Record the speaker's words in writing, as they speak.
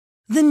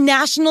The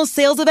national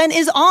sales event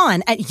is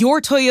on at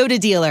your Toyota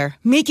dealer,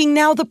 making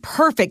now the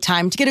perfect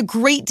time to get a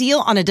great deal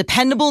on a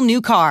dependable new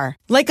car.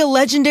 Like a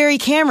legendary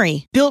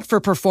Camry, built for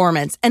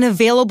performance and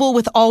available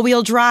with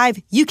all-wheel drive,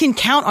 you can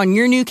count on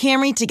your new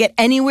Camry to get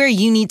anywhere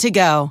you need to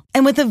go.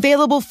 And with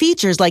available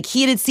features like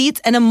heated seats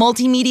and a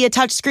multimedia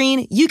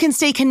touchscreen, you can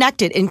stay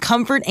connected in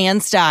comfort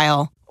and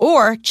style.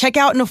 Or check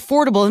out an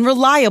affordable and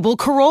reliable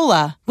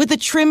Corolla with a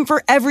trim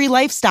for every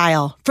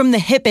lifestyle, from the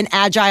hip and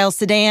agile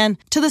sedan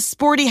to the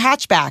sporty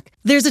hatchback.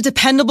 There's a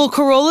dependable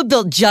Corolla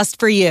built just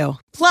for you.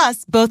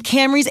 Plus, both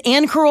Camrys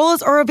and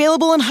Corollas are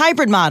available in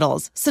hybrid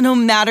models, so no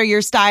matter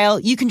your style,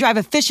 you can drive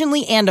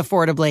efficiently and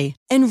affordably.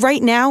 And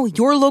right now,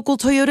 your local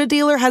Toyota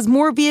dealer has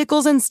more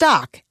vehicles in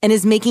stock and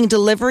is making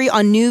delivery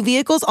on new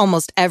vehicles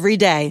almost every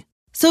day.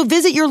 So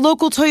visit your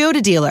local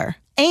Toyota dealer.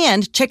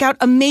 And check out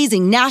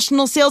amazing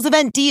national sales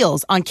event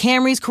deals on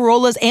Camrys,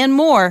 Corollas, and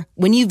more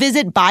when you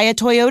visit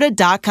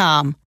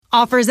buyatoyota.com.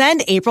 Offers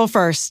end April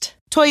 1st.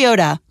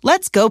 Toyota,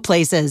 let's go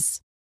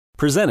places.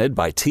 Presented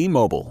by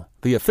T-Mobile,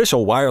 the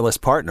official wireless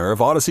partner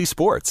of Odyssey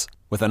Sports.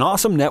 With an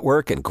awesome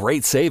network and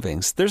great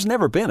savings, there's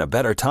never been a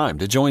better time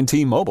to join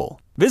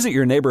T-Mobile. Visit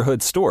your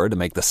neighborhood store to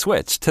make the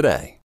switch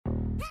today.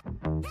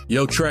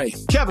 Yo, Trey.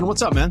 Kevin,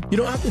 what's up, man? You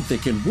know, I've been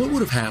thinking, what would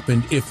have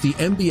happened if the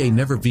NBA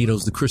never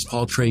vetoes the Chris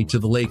Paul trade to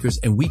the Lakers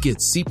and we get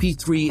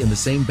CP3 in the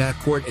same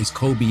backcourt as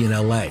Kobe in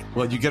LA?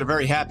 Well, you get a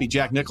very happy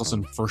Jack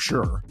Nicholson for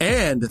sure.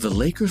 And the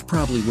Lakers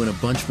probably win a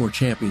bunch more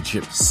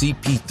championships.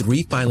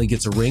 CP3 finally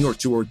gets a ring or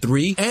two or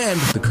three, and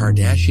the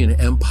Kardashian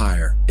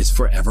empire is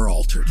forever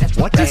altered.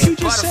 What did you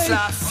just say?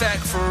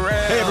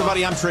 Hey,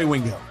 everybody, I'm Trey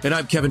Wingo. And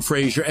I'm Kevin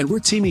Frazier, and we're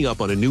teaming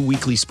up on a new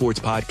weekly sports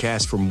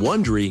podcast from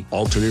Wondery,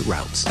 Alternate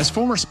Routes. As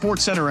former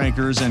Sports Center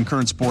anchors and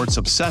current sports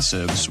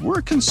obsessives,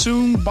 we're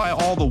consumed by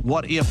all the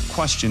what-if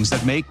questions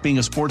that make being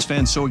a sports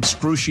fan so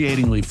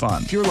excruciatingly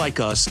fun. If you're like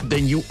us,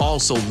 then you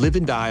also live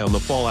and die on the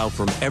fallout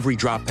from every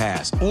drop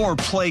pass. Or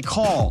play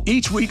call.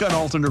 Each week on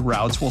Alternate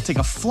Routes, we'll take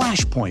a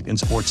flashpoint in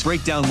sports,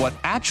 break down what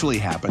actually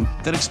happened,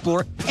 then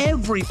explore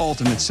every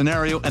alternate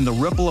scenario and the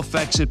ripple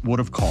effects it would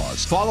have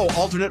caused. Follow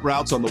Alternate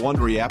Routes on the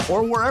Wondery app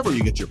or wherever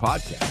you get your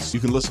podcasts. You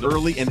can listen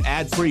early and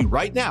ad-free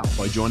right now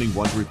by joining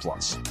Wondery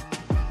Plus.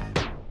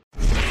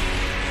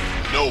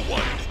 No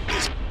one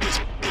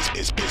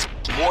is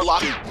more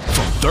locked in.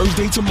 From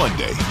Thursday to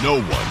Monday,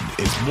 no one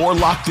is more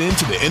locked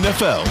into the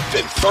NFL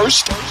than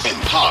First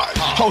and Pod.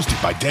 Hosted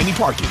by Danny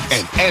Parkins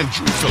and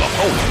Andrew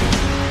Filippone.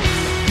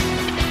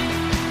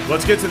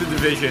 Let's get to the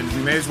divisions.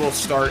 We may as well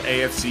start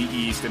AFC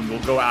East, and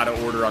we'll go out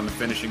of order on the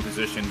finishing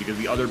position because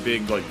the other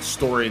big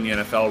story in the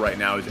NFL right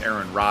now is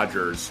Aaron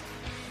Rodgers.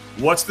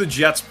 What's the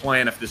Jets'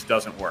 plan if this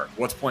doesn't work?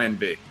 What's plan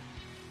B?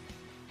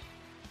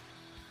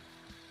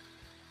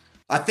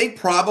 I think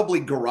probably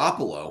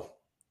Garoppolo,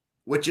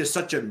 which is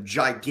such a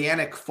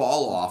gigantic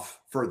fall off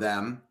for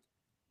them.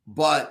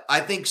 But I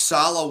think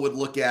Saleh would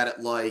look at it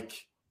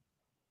like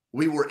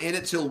we were in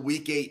it till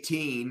week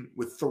 18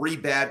 with 3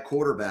 bad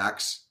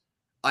quarterbacks.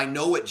 I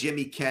know what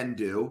Jimmy can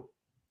do.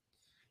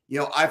 You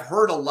know, I've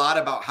heard a lot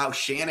about how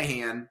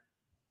Shanahan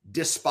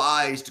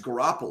despised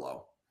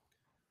Garoppolo,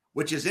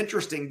 which is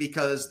interesting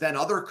because then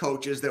other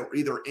coaches that were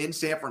either in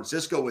San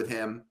Francisco with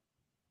him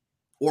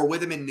or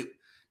with him in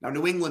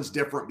New England's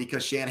different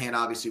because Shanahan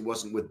obviously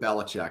wasn't with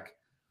Belichick.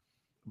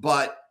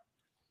 But,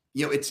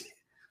 you know,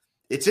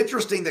 it's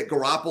interesting that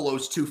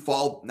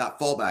Garoppolo's not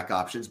fallback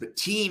options, but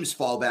teams'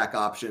 fallback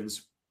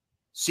options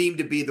seem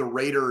to be the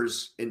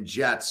Raiders and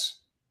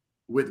Jets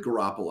with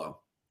Garoppolo.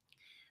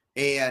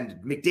 And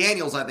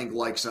McDaniels, I think,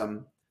 likes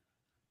him.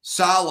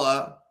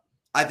 Saleh,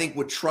 I think,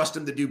 would trust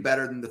him to do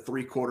better than the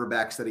 3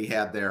 quarterbacks that he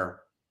had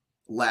there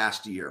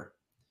last year.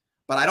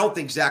 But I don't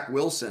think Zach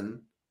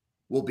Wilson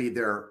will be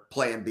their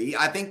plan B.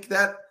 I think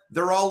that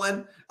they're all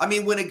in. I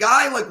mean, when a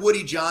guy like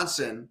Woody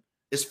Johnson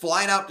is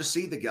flying out to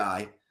see the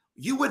guy,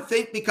 you would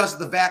think because of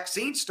the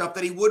vaccine stuff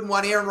that he wouldn't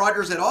want Aaron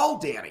Rodgers at all,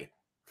 Danny.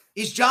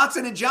 He's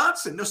Johnson &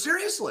 Johnson. No,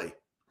 seriously.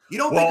 You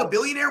don't think a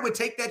billionaire would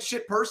take that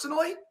shit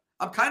personally?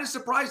 I'm kind of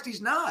surprised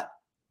he's not.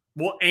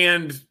 Well,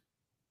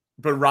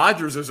 but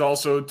Rodgers has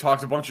also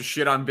talked a bunch of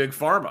shit on Big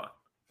Pharma.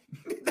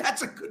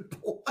 That's a good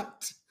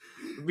point.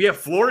 Yeah,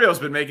 Florio's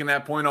been making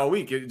that point all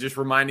week, just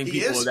reminding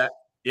people of that.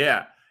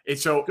 Yeah.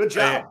 It's so good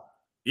job.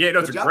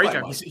 It's a great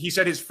job. He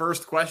said his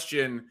first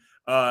question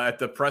at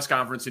the press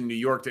conference in New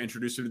York to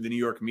introduce him to the New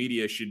York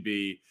media should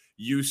be,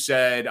 you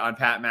said on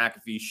Pat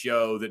McAfee's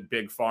show that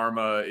Big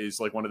Pharma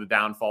is like one of the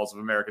downfalls of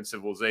American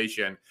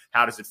civilization.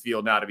 How does it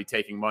feel now to be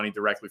taking money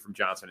directly from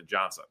Johnson &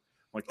 Johnson?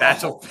 Like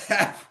that's a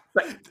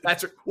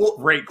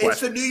great question.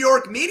 It's the New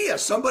York media.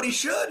 Somebody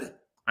should.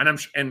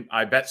 And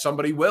I bet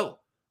somebody will.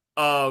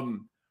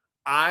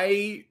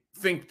 I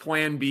think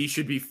plan B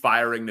should be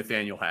firing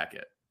Nathaniel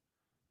Hackett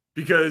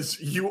because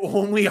you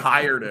only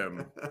hired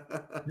him.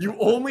 You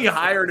only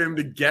hired him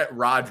to get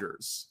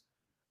Rodgers,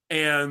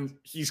 and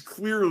he's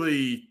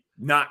clearly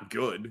not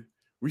good.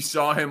 We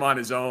saw him on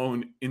his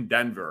own in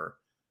Denver.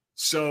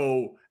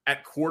 So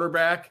at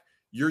quarterback,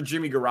 your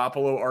Jimmy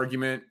Garoppolo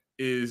argument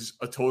is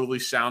a totally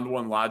sound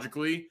one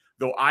logically,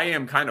 though I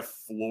am kind of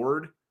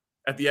floored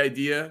at the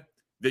idea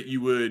that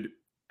you would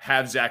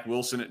have Zach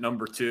Wilson at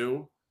number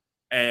 2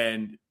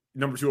 and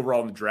number 2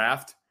 overall in the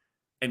draft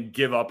and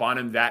give up on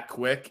him that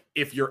quick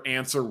if your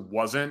answer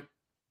wasn't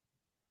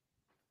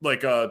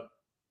like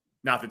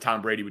not that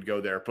Tom Brady would go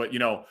there, but,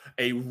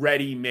 a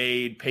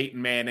ready-made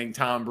Peyton Manning,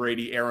 Tom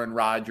Brady, Aaron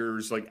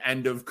Rodgers, like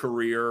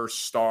end-of-career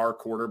star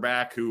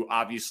quarterback who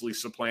obviously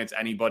supplants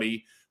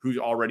anybody who's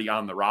already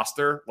on the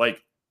roster.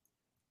 Like,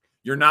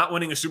 you're not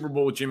winning a Super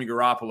Bowl with Jimmy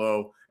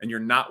Garoppolo and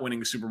you're not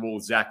winning a Super Bowl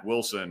with Zach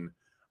Wilson.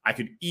 I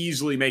could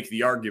easily make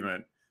the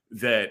argument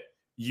that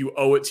you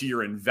owe it to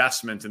your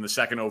investment in the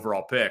second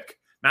overall pick,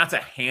 not to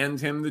hand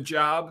him the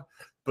job,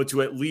 but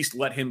to at least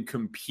let him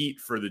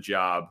compete for the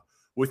job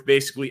with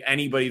basically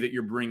anybody that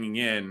you're bringing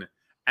in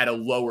at a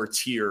lower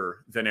tier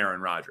than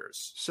Aaron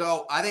Rodgers.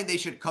 So I think they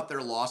should cut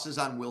their losses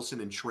on Wilson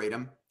and trade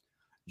him,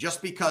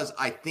 just because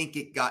I think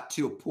it got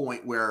to a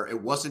point where it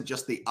wasn't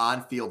just the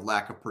on-field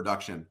lack of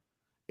production.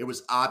 It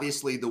was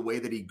obviously the way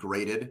that he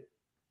graded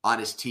on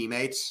his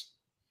teammates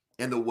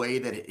and the way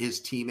that his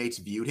teammates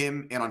viewed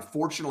him. And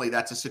unfortunately,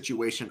 that's a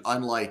situation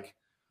unlike,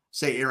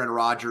 say, Aaron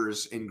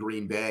Rodgers in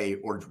Green Bay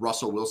or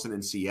Russell Wilson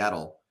in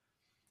Seattle.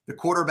 The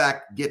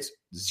quarterback gets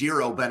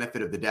zero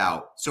benefit of the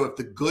doubt. So if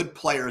the good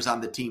players on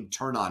the team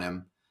turn on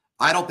him,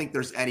 I don't think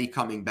there's any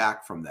coming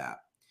back from that.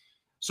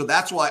 So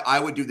that's why I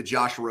would do the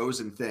Josh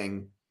Rosen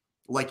thing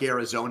like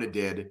Arizona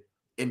did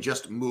and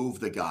just move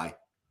the guy.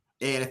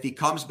 And if he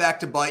comes back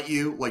to bite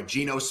you like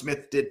Geno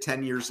Smith did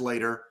 10 years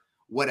later,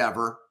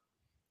 whatever.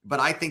 But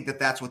I think that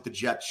that's what the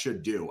Jets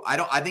should do.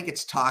 I think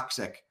it's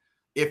toxic.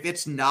 If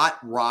it's not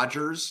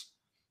Rodgers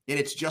and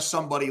it's just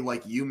somebody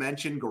like you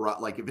mentioned,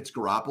 like if it's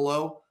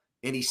Garoppolo,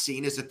 and he's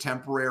seen as a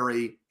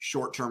temporary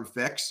short-term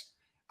fix,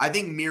 I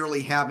think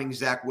merely having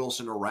Zach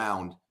Wilson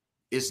around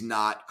is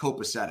not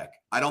copacetic.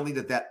 I don't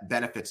think that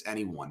benefits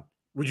anyone.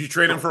 Would you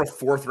trade him for a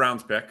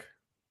 4th-round pick?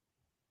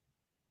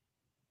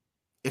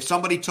 If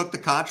somebody took the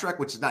contract,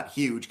 which is not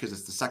huge because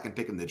it's the second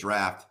pick in the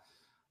draft,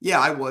 yeah,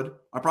 I would.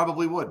 I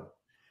probably would.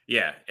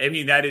 Yeah, I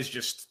mean, that is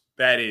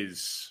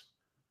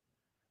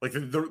like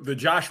the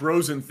Josh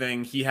Rosen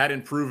thing. He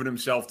hadn't proven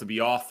himself to be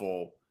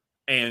awful,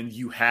 and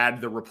you had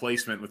the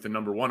replacement with the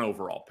number 1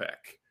 overall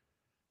pick.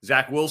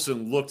 Zach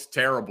Wilson looked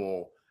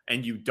terrible,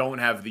 and you don't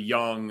have the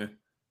young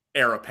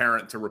heir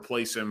apparent to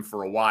replace him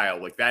for a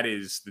while. Like, that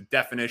is the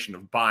definition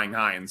of buying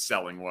high and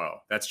selling low.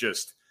 That's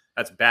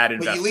bad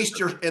investment.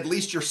 But at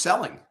least you're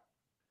selling.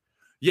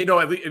 Yeah, no,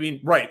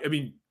 right. I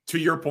mean, to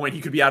your point,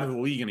 he could be out of the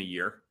league in a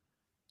year.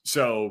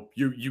 So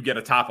you get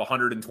a top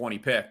 120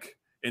 pick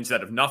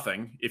instead of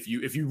nothing. If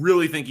you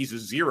really think he's a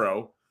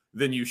 0,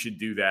 then you should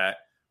do that.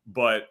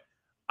 But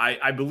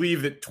I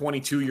believe that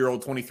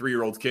 22-year-old,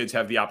 23-year-old kids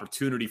have the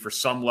opportunity for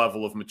some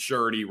level of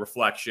maturity,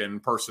 reflection,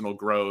 personal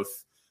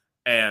growth,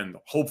 and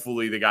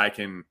hopefully the guy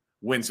can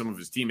win some of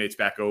his teammates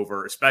back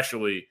over,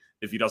 especially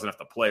if he doesn't have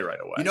to play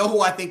right away. You know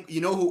who I think? You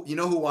know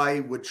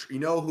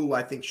who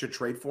I think should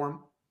trade for him?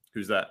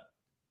 Who's that?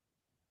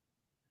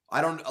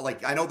 I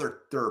know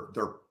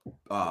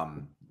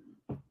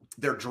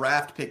their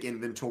draft pick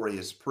inventory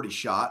is pretty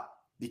shot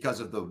because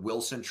of the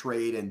Wilson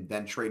trade and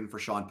then trading for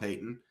Sean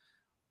Payton.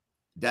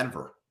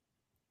 Denver.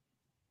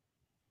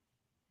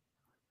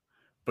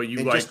 But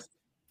you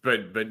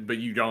but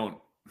you don't.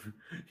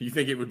 You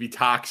think it would be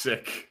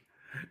toxic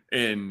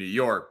in New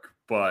York,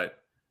 but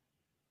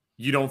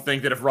you don't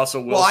think that if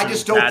Russell Wilson. Well, I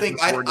just don't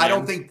think. I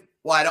don't think.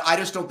 Well, I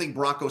just don't think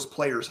Broncos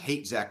players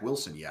hate Zach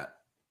Wilson yet.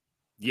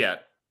 Yeah.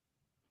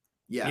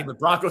 Yeah. I mean, the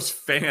Broncos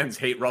fans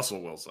hate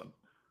Russell Wilson.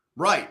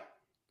 Right.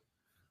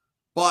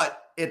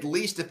 But at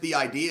least if the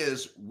idea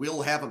is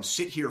we'll have him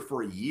sit here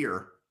for a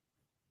year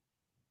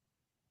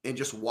and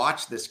just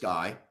watch this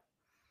guy.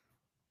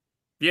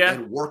 Yeah.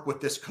 And work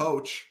with this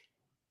coach.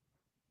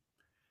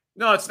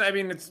 No, it's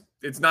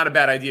not a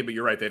bad idea, but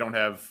you're right.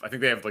 I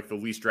think they have like the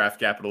least draft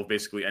capital of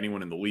basically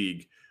anyone in the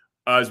league.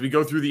 As we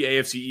go through the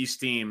AFC East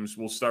teams,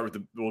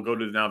 we'll go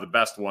to now the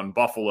best one,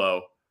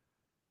 Buffalo.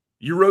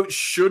 You wrote,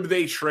 should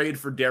they trade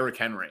for Derrick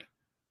Henry?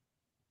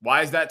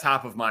 Why is that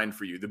top of mind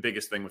for you, the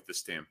biggest thing with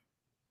this team?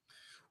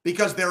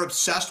 Because they're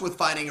obsessed with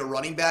finding a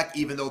running back,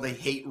 even though they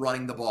hate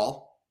running the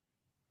ball.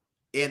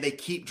 And they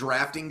keep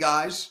drafting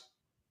guys.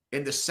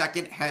 And the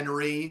second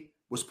Henry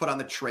was put on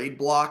the trade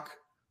block,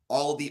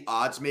 all of the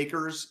odds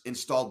makers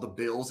installed the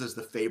Bills as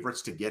the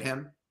favorites to get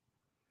him.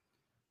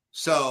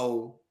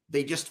 So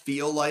they just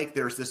feel like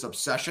there's this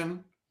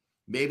obsession.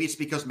 Maybe it's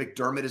because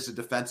McDermott is a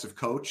defensive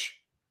coach.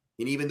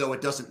 And even though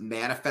it doesn't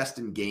manifest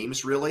in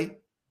games really,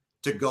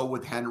 to go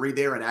with Henry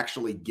there and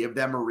actually give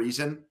them a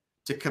reason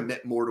to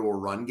commit more to a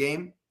run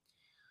game.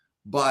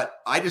 But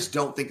I just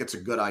don't think it's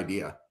a good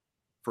idea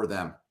for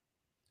them.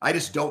 I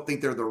just don't think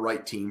they're the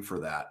right team for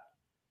that.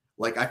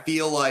 Like, I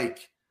feel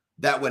like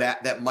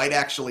that might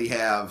actually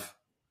have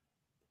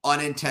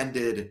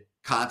unintended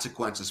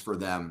consequences for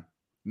them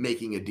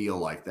making a deal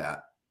like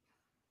that.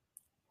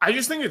 I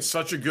just think it's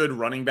such a good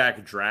running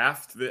back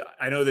draft.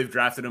 I know they've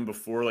drafted him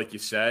before, like you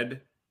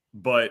said,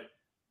 but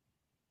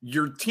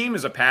your team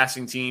is a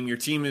passing team. Your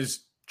team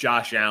is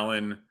Josh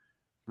Allen.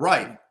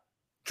 Right.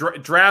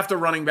 Draft a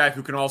running back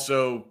who can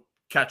also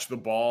catch the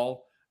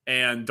ball,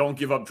 and don't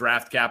give up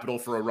draft capital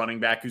for a running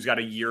back who's got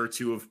a year or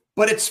two of.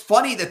 But it's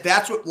funny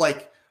that's what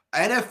like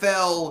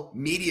NFL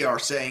media are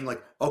saying,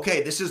 like,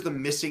 okay, this is the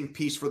missing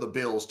piece for the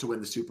Bills to win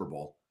the Super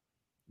Bowl.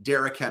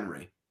 Derrick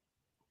Henry.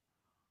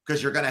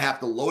 Because you're going to have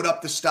to load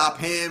up to stop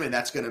him, and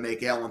that's going to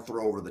make Allen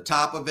throw over the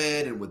top of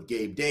it. And with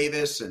Gabe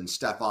Davis and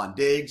Stephon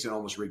Diggs, and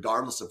almost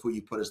regardless of who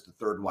you put as the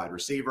third wide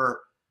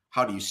receiver,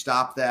 how do you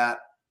stop that?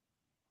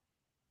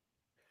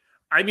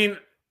 I mean,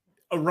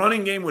 a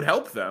running game would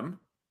help them.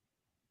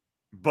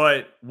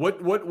 But what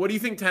do you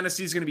think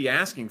Tennessee's going to be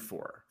asking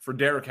for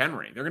Derrick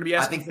Henry? They're going to be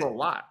asking for a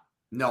lot.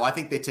 No, I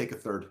think they take a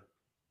third.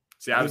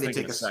 See, I was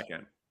thinking a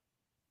second.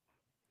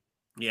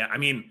 Yeah, I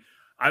mean,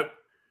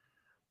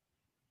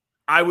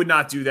 I would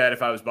not do that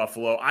if I was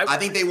Buffalo. I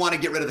think they want to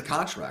get rid of the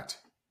contract.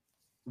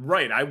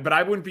 Right. But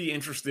I wouldn't be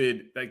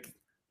interested. Like,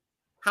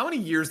 how many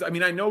years? I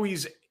mean, I know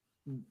he's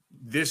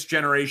this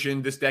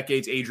generation, this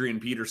decade's Adrian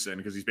Peterson,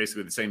 because he's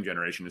basically the same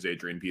generation as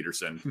Adrian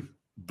Peterson.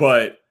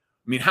 But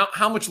I mean,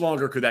 how much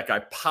longer could that guy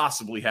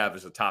possibly have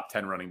as a top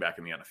 10 running back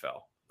in the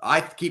NFL? I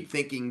keep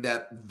thinking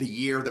that the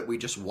year that we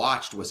just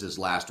watched was his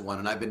last one,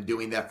 and I've been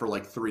doing that for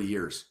like 3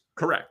 years.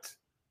 Correct.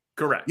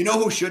 You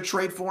know who should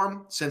trade for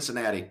him?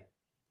 Cincinnati.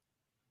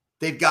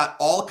 They've got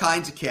all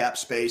kinds of cap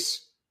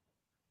space.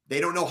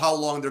 They don't know how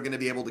long they're going to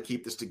be able to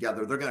keep this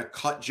together. They're going to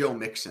cut Joe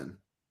Mixon.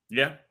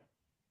 Yeah.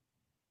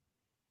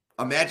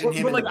 Imagine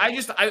him. But like,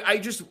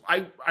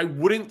 I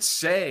wouldn't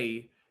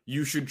say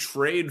you should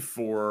trade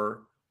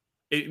for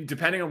it,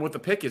 depending on what the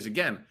pick is.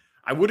 Again,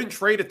 I wouldn't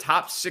trade a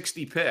top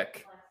 60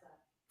 pick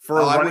for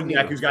a running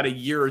back who's got a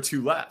year or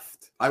two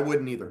left. I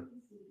wouldn't either.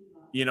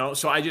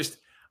 So I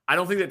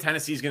don't think that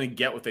Tennessee's going to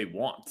get what they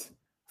want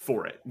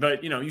for it.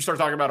 But, you start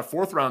talking about a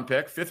 4th round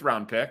pick, 5th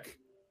round pick.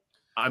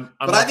 I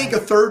think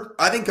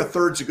a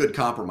third's a good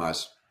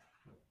compromise.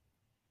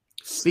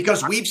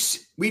 Because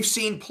we've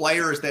seen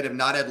players that have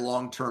not had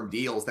long-term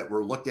deals that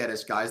were looked at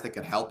as guys that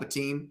could help a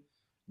team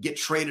get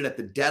traded at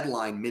the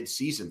deadline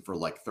mid-season for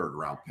like 3rd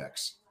round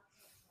picks.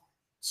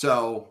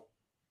 So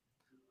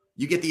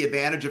you get the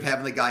advantage of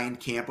having the guy in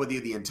camp with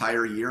you the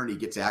entire year, and he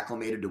gets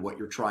acclimated to what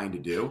you're trying to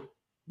do.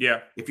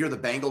 Yeah. If you're the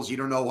Bengals, you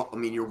don't know. I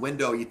mean, your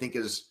window you think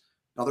is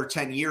another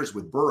 10 years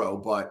with Burrow,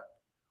 but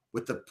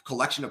with the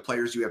collection of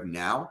players you have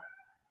now,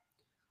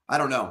 I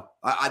don't know.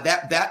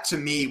 That to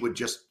me would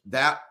just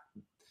that.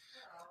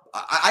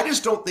 I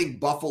just don't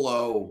think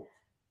Buffalo.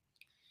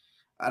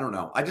 I don't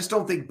know. I just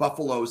don't think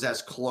Buffalo's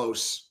as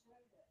close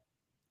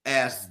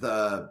as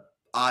the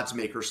odds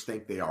makers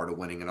think they are to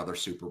winning another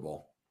Super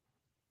Bowl.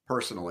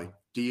 Personally,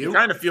 do you? It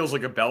kind of feels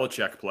like a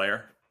Belichick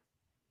player.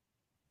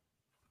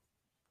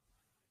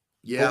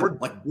 Yeah,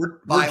 we're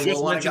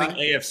just mentioning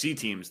AFC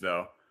teams,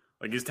 though.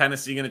 Like, is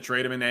Tennessee going to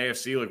trade him in the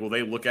AFC? Like, will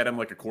they look at him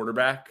like a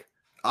quarterback?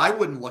 I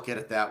wouldn't look at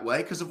it that way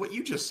because of what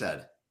you just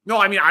said. No,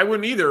 I mean, I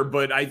wouldn't either,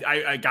 but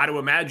I got to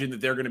imagine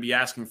that they're going to be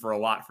asking for a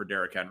lot for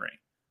Derrick Henry,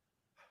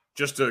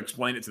 just to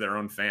explain it to their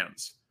own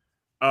fans.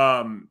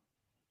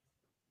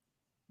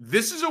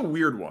 This is a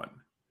weird one.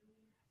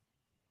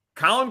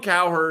 Colin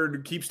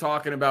Cowherd keeps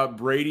talking about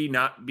Brady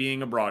not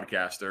being a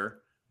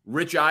broadcaster.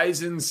 Rich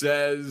Eisen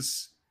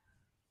says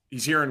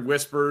he's hearing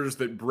whispers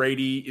that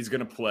Brady is going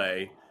to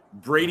play.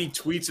 Brady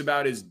tweets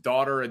about his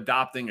daughter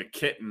adopting a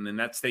kitten, and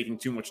that's taking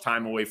too much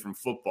time away from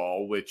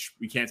football, which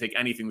we can't take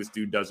anything this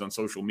dude does on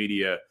social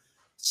media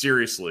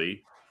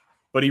seriously.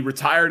 But he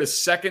retired a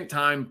 2nd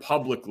time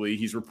publicly.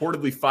 He's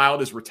reportedly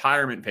filed his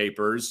retirement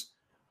papers,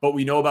 but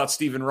we know about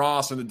Stephen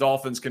Ross and the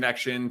Dolphins'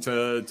 connection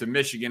to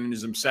Michigan and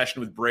his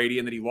obsession with Brady,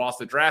 and that he lost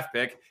a draft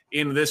pick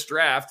in this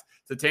draft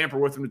to tamper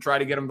with him to try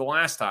to get him the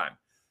last time.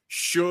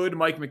 Should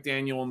Mike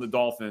McDaniel and the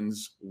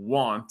Dolphins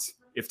want,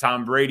 if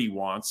Tom Brady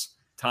wants,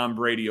 Tom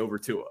Brady over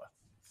Tua?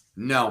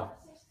 No,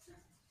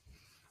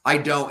 I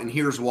don't. And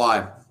here's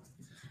why.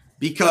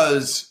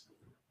 Because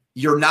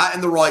you're not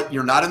in the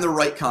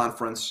right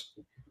conference.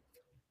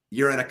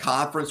 You're in a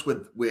conference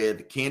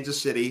with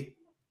Kansas City,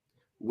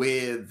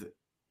 with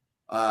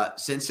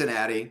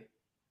Cincinnati,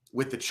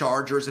 with the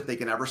Chargers, if they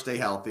can ever stay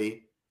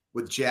healthy,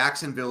 with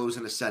Jacksonville, who's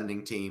an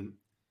ascending team,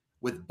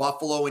 with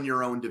Buffalo in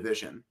your own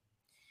division.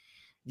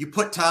 You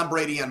put Tom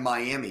Brady on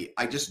Miami,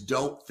 I just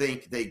don't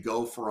think they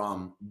go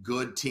from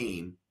good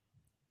team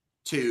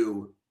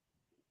to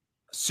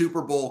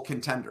Super Bowl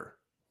contender.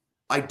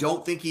 I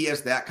don't think he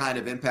has that kind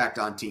of impact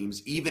on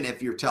teams, even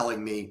if you're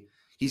telling me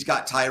he's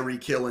got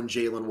Tyreek Hill and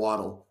Jalen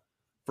Waddle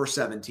for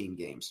 17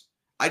 games.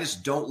 I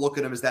just don't look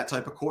at him as that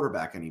type of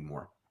quarterback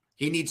anymore.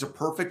 He needs a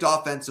perfect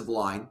offensive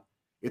line.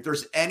 If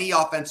there's any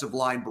offensive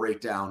line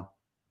breakdown,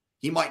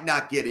 he might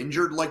not get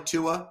injured like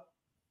Tua,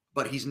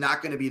 but he's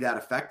not going to be that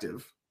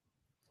effective.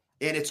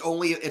 And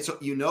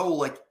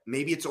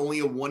maybe it's only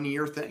a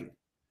 1-year thing.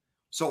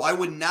 So I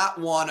would not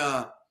want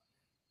to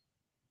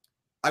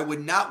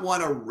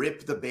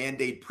rip the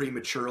Band-Aid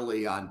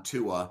prematurely on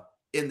Tua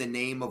in the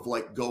name of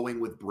like going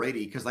with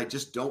Brady, because I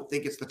just don't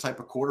think it's the type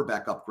of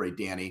quarterback upgrade,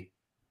 Danny,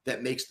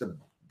 that makes the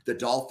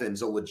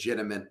Dolphins a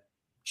legitimate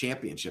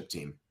championship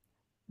team.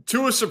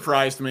 Tua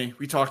surprised me.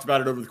 We talked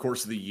about it over the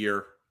course of the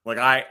year. Like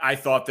I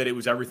thought that it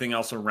was everything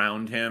else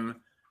around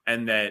him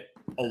and that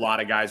a lot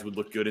of guys would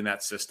look good in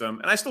that system.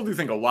 And I still do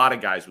think a lot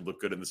of guys would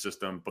look good in the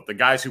system, but the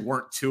guys who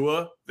weren't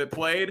Tua that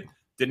played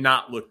did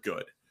not look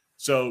good.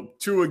 So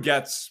Tua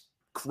gets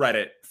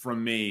credit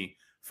from me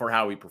for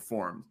how he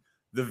performed.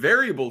 The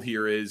variable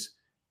here is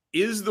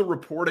the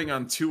reporting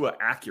on Tua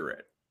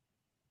accurate?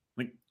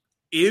 Like,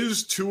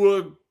 is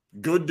Tua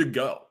good to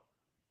go?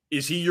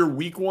 Is he your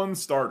week one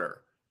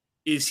starter?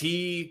 Is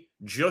he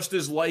just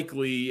as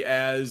likely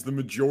as the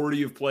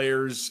majority of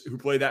players who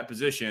play that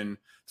position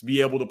to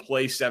be able to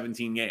play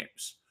 17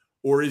 games?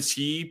 Or is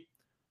he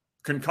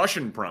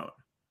concussion prone?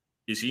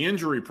 Is he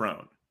injury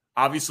prone?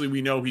 Obviously,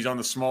 we know he's on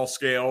the small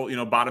scale,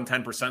 bottom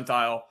 10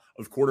 percentile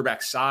of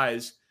quarterback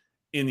size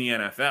in the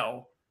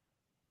NFL.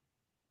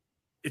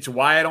 It's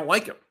why I don't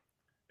like him.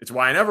 It's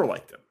why I never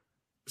liked him.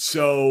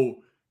 So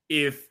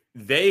if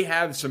they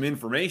have some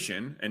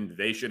information, and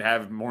they should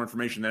have more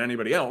information than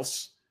anybody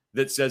else,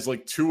 that says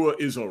like Tua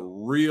is a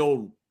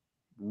real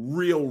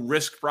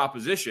risk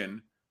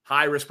proposition,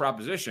 high risk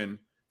proposition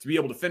to be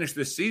able to finish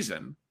this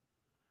season,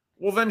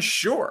 well then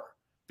sure,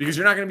 because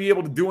you're not going to be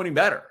able to do any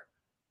better.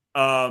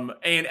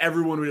 And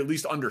everyone would at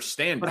least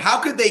understand But it. how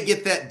could they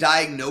get that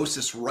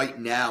diagnosis right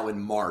now in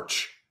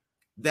March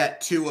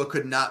that Tua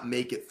could not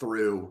make it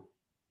through?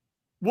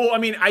 Well, I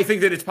mean, I think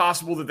that it's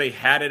possible that they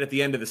had it at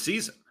the end of the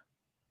season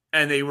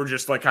and they were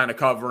just like kind of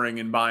covering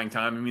and buying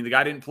time. I mean, the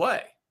guy didn't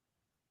play.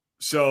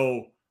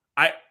 So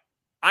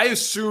I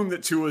assume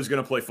that Tua is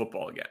going to play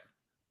football again.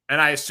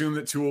 And I assume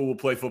that Tua will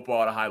play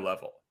football at a high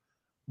level.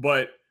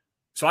 But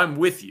so I'm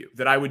with you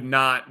that I would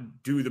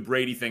not do the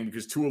Brady thing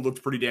because Tua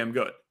looked pretty damn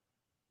good.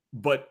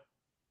 But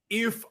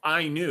if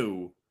I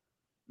knew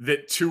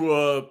that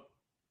Tua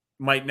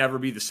might never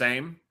be the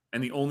same,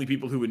 and the only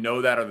people who would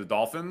know that are the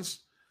Dolphins,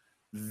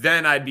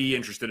 then I'd be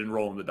interested in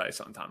rolling the dice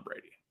on Tom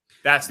Brady.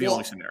 That's the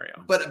only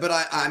scenario. But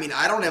I mean,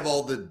 I don't have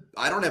all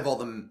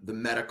the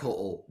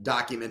medical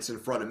documents in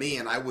front of me,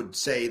 and I would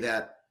say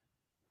that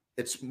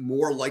it's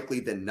more likely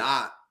than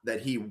not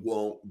that he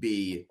won't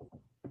be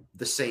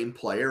the same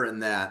player,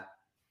 and that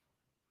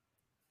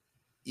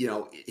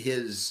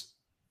his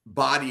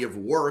body of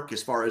work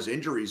as far as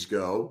injuries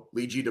go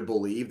leads you to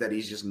believe that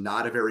he's just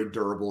not a very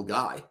durable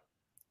guy.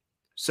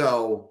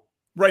 So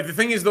right, the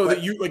thing is though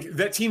that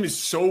that team is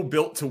so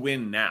built to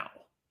win now.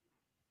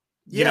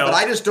 Yeah, but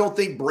I just don't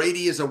think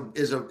Brady is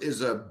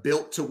a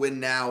built to win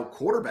now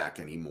quarterback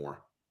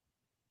anymore.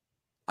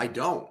 I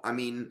don't. I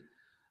mean,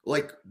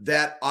 like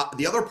that.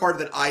 The other part of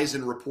that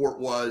Eisen report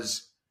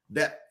was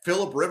that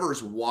Phillip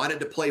Rivers wanted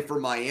to play for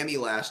Miami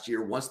last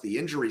year once the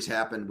injuries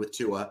happened with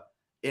Tua,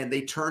 and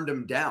they turned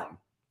him down.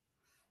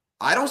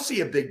 I don't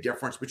see a big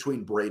difference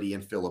between Brady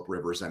and Phillip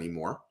Rivers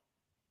anymore.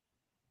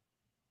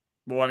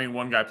 Well, I mean,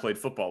 one guy played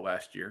football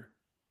last year.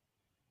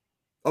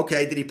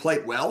 Okay, did he play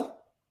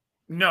well?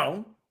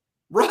 No.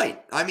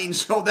 Right. I mean,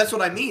 so that's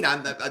what I mean.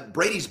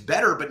 Brady's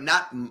better, but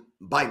not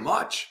by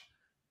much.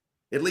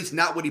 At least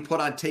not what he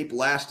put on tape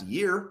last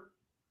year.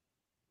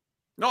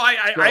 No,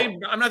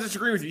 I'm not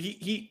disagreeing with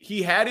you.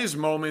 He had his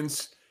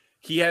moments.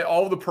 He had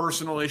all the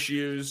personal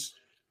issues.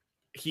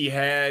 He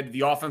had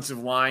the offensive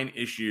line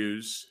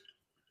issues.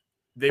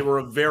 They were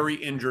a very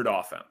injured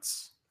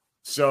offense.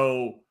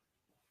 So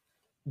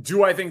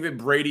do I think that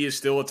Brady is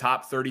still a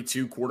top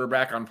 32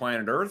 quarterback on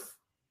planet Earth?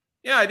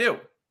 Yeah, I do.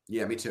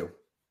 Yeah, me too.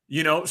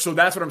 So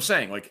that's what I'm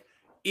saying. Like,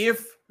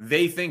 if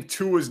they think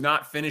Tua is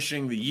not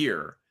finishing the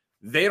year,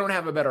 they don't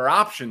have a better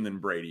option than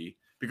Brady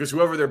because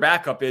whoever their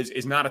backup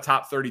is not a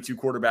top 32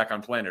 quarterback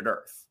on planet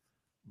Earth.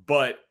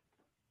 But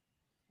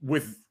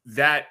with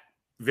that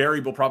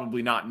variable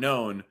probably not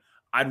known,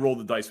 I'd roll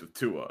the dice with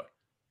Tua.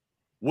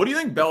 What do you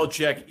think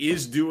Belichick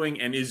is doing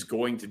and is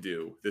going to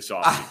do this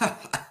offseason?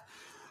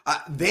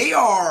 They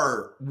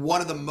are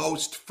one of the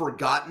most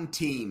forgotten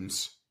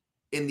teams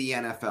in the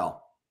NFL.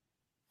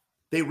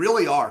 They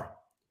really are.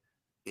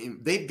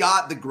 They've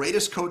got the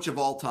greatest coach of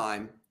all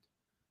time.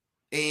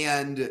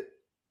 And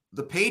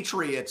the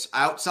Patriots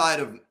outside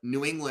of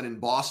New England and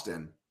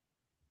Boston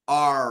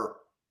are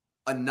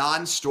a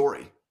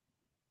non-story.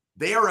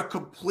 They are a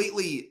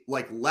completely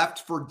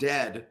left for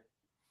dead,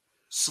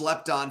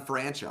 slept on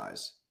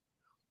franchise.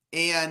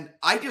 And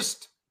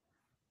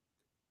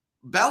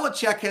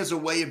Belichick has a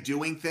way of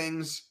doing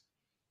things.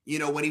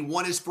 When he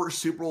won his first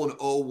Super Bowl in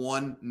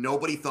 2001,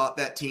 nobody thought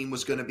that team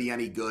was going to be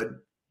any good.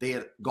 They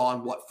had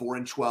gone,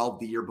 4-12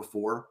 the year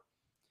before.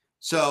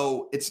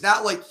 So it's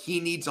not like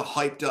he needs a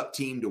hyped up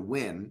team to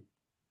win.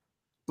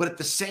 But at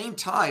the same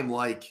time,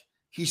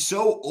 he's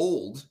so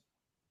old.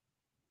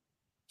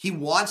 He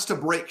wants to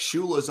break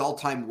Shula's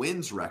all-time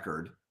wins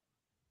record.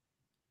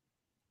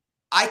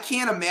 I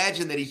can't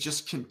imagine that he's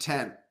just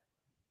content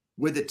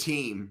with a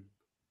team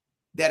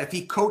that if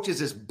he coaches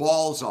his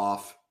balls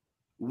off,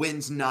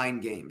 wins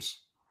 9 games.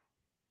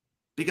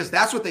 Because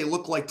that's what they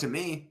look like to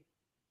me.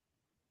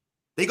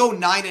 They go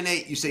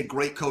 9-8. You say,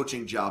 great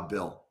coaching job,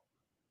 Bill,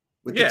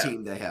 with the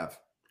team they have.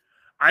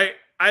 I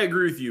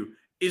agree with you.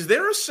 Is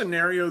there a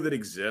scenario that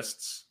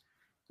exists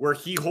where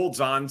he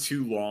holds on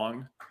too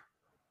long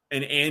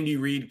and Andy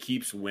Reid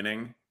keeps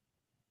winning,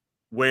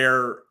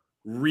 where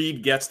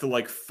Reid gets to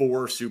like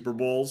 4 Super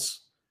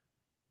Bowls,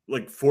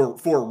 like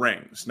four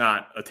rings,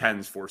 not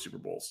attends 4 Super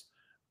Bowls,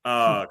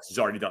 because he's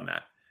already done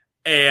that,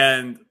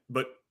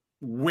 but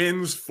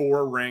wins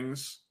 4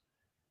 rings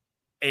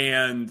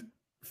and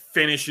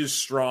finishes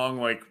strong,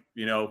 like,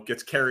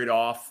 gets carried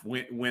off,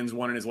 wins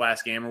one in his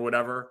last game or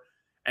whatever,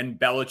 and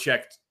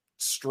Belichick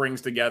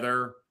strings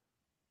together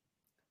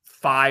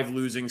 5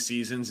 losing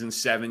seasons in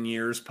 7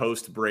 years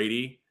post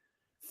Brady,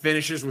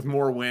 finishes with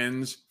more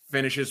wins,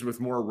 finishes with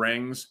more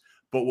rings,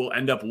 but we'll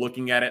end up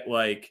looking at it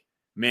like,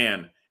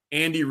 man,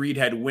 Andy Reid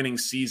had winning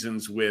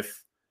seasons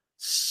with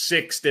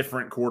 6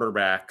 different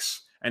quarterbacks,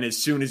 and as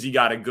soon as he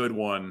got a good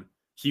one,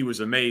 he was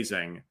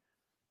amazing.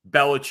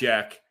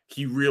 Belichick,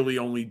 he really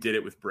only did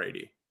it with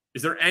Brady.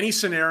 Is there any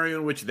scenario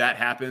in which that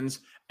happens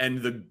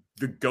and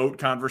the GOAT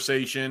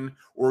conversation,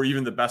 or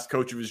even the best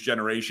coach of his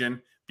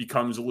generation,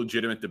 becomes a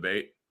legitimate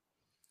debate?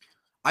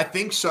 I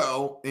think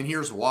so, and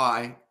here's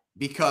why.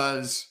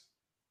 Because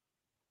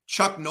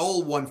Chuck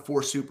Noll won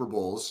 4 Super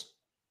Bowls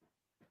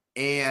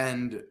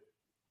and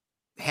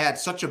had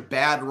such a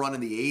bad run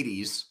in the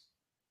 80s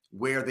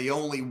where they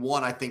only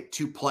won, I think,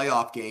 2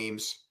 playoff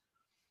games,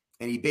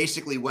 and he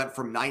basically went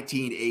from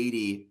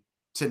 1980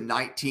 to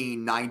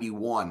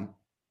 1991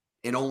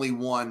 and only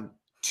won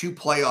 2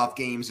 playoff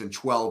games in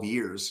 12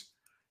 years.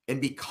 And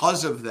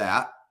because of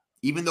that,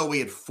 even though we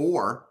had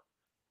 4,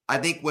 I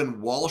think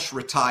when Walsh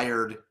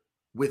retired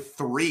with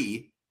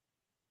 3,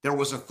 there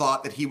was a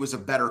thought that he was a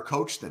better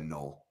coach than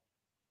Noll.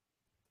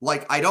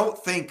 Like, I don't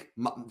think,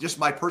 just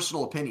my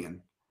personal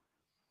opinion,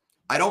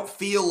 I don't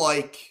feel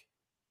like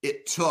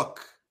it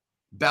took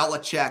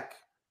Belichick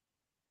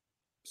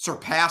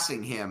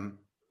surpassing him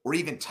or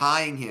even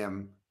tying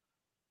him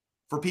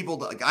for people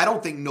to, like, I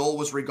don't think Noll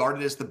was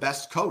regarded as the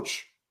best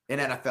coach in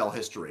NFL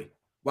history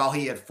while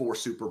he had 4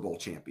 Super Bowl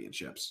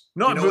championships.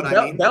 No, you know what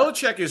I mean?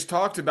 Belichick is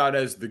talked about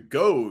as the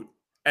GOAT,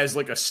 as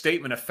like a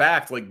statement of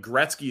fact, like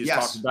Gretzky is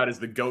talked about as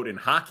the GOAT in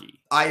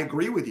hockey. I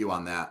agree with you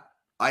on that.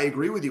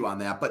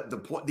 But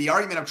the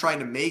argument I'm trying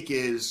to make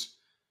is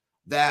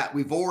that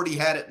we've already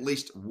had at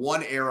least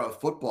one era of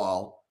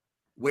football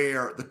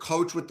where the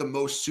coach with the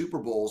most Super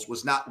Bowls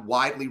was not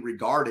widely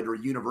regarded or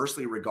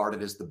universally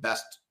regarded as the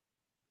best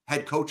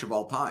head coach of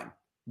all time.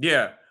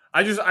 Yeah.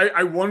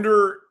 I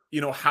wonder,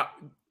 how,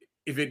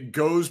 if it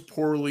goes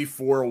poorly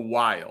for a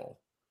while,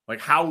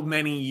 like how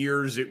many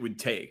years it would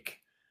take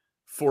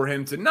for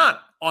him to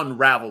not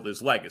unravel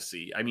his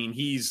legacy. I mean,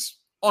 he's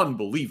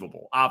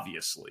unbelievable,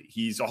 obviously.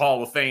 He's a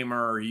Hall of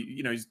Famer.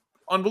 He's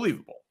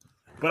unbelievable.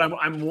 But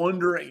I'm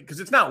wondering,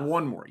 because it's not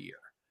one more year.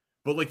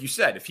 But like you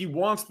said, if he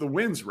wants the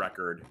wins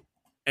record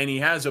and he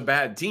has a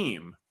bad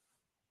team,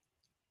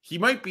 he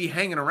might be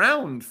hanging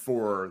around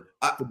for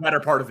the better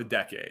part of a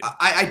decade.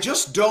 I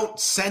just don't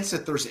sense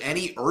that there's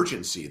any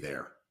urgency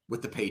there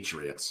with the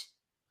Patriots.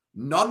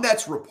 None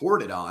that's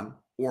reported on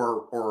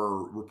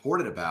or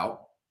reported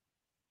about.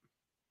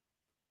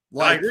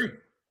 I agree.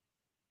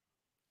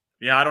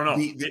 Yeah, I don't know.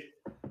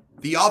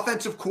 The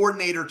offensive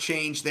coordinator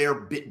change there,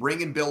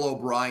 bringing Bill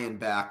O'Brien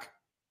back,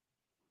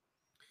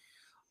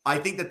 I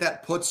think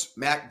that puts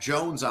Mac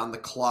Jones on the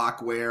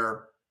clock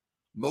where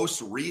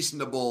most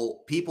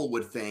reasonable people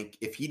would think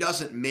if he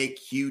doesn't make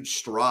huge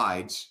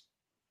strides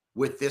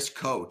with this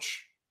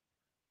coach,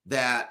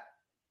 that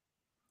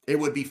it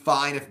would be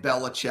fine if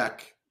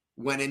Belichick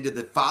went into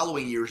the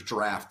following year's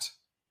draft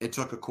and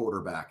took a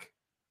quarterback.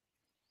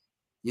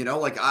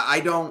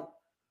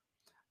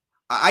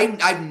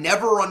 I've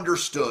never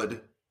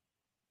understood,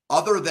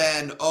 other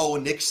than,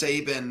 Nick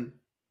Saban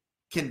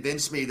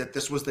convinced me that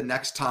this was the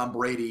next Tom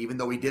Brady, even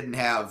though he didn't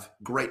have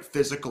great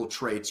physical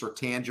traits or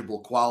tangible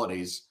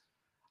qualities.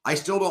 I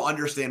still don't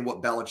understand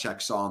what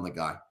Belichick saw in the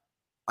guy.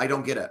 I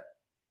don't get it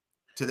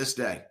to this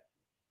day.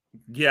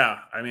 Yeah,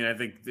 I mean, I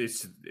think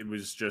it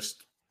was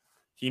just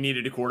he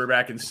needed a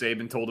quarterback, and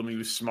Saban told him he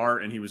was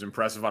smart and he was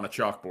impressive on a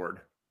chalkboard.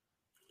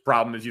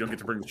 Problem is you don't get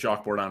to bring the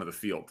chalkboard onto the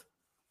field.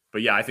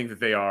 But yeah, I think that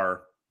they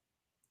are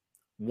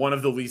one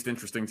of the least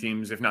interesting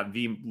teams, if not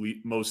the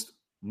most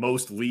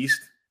least.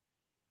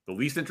 The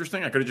least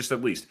interesting? I could have just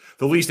said least.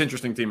 The least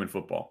interesting team in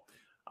football.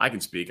 I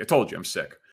can speak. I told you I'm sick.